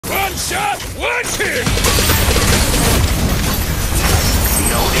shot, one hit!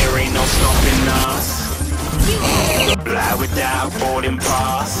 No, there ain't no stopping us. Fly without boarding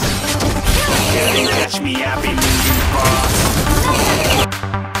pass. Can't catch me, I be moving fast.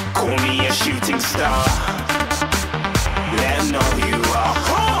 Call me a shooting star. Let 'em know who you are.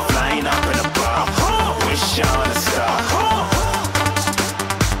 Flying up in a bar. Wish on a star.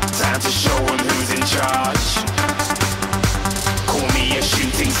 Time to show 'em who's in charge. Call me a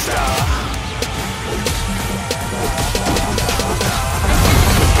shooting star.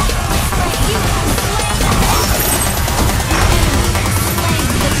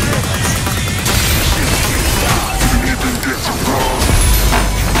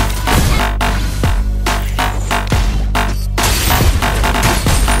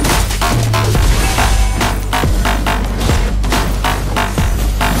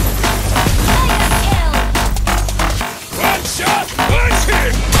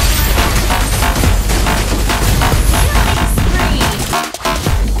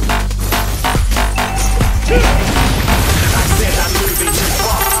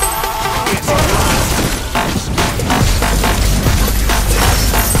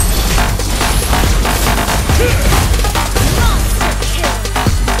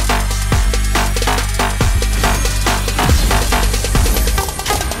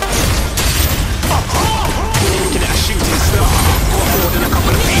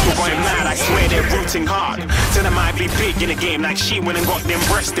 Hard. Said I might be big in the game like she went and got them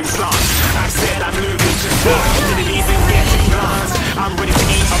breast implants. I said I'm moving too far, didn't even get to glance. I'm ready to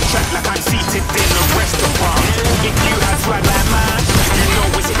eat up track like I'm seated in a restaurant. If you had swag like mine, you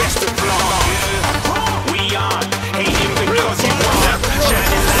know it's best to flaunt. We on, hating because you want.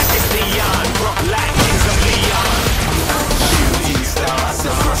 Shining like it's neon, rock like kings of Leon. Shooting stars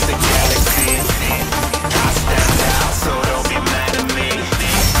across the galaxy. I stand out, so don't be mad at me.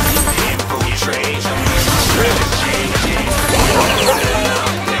 Infiltrate, I'm with my strategy.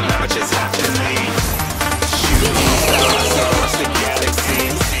 Them amateurs have to leave. Shooting stars across the galaxy.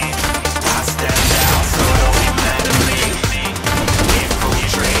 I stand out, so don't be mad at me.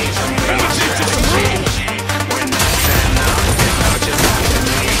 Infiltrate, I'm with my strategy. When I stand out, them amateurs have to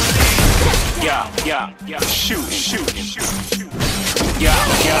leave. Yeah, shoot, shoot. Yeah, shoot, shoot. Yeah,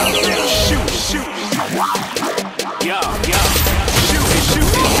 shoot, shoot. Yeah, shoot,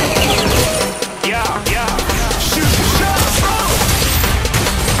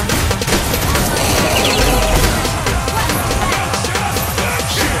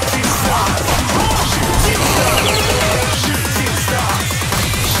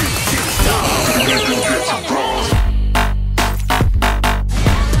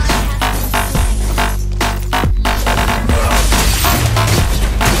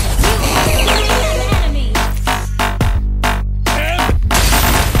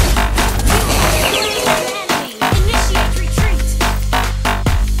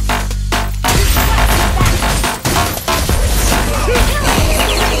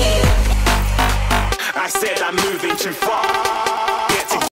 I said I'm moving too far.